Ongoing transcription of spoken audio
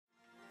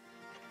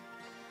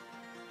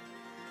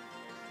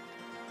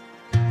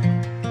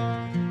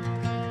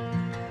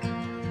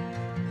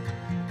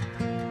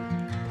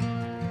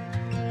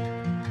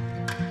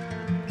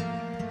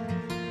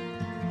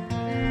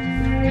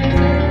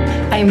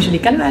am Julie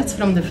Caluwaerts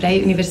from the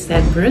Vrije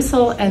Universiteit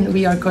Brussel, and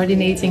we are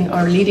coordinating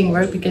our leading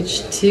work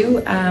package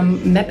 2,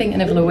 mapping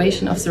and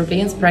evaluation of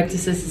surveillance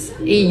practices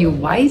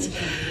EU-wide.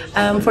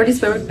 For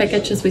these work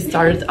packages, we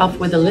started off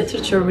with a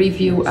literature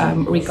review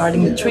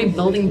regarding the 3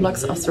 building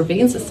blocks of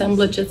surveillance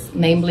assemblages,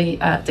 namely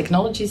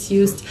technologies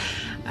used,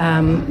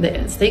 the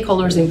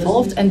stakeholders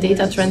involved, and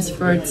data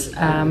transferred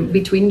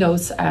between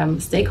those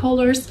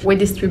stakeholders. We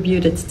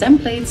distributed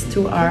templates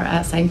to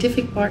our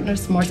scientific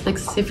partners, more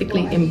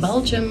specifically in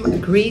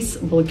Belgium, Greece,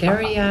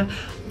 Bulgaria,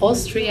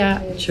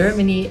 Austria,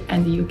 Germany,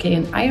 and the UK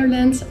and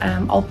Ireland.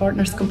 All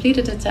partners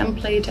completed a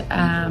template,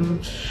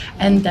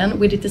 and then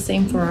we did the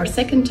same for our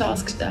second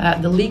task,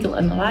 the legal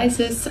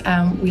analysis.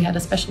 We had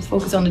a special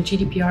focus on the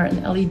GDPR and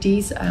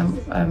LEDs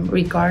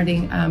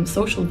regarding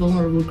social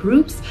vulnerable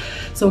groups.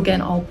 So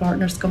again, all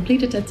partners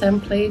completed a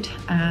template,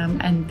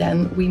 and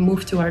then we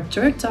moved to our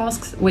third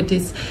task, which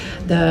is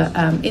the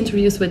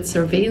interviews with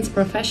surveillance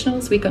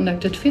professionals. We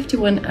conducted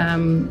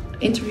 51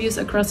 interviews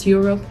across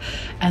Europe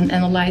and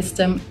analyzed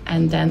them,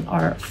 and then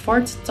our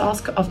fourth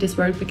task of this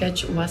work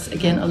package was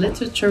again a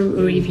literature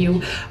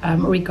review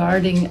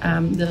regarding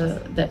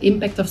the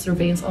impact of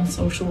surveillance on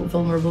social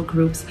vulnerable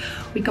groups.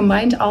 We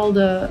combined all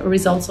the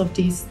results of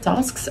these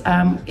tasks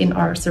in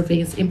our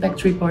surveillance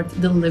impact report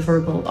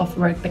deliverable of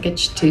work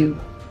package 2.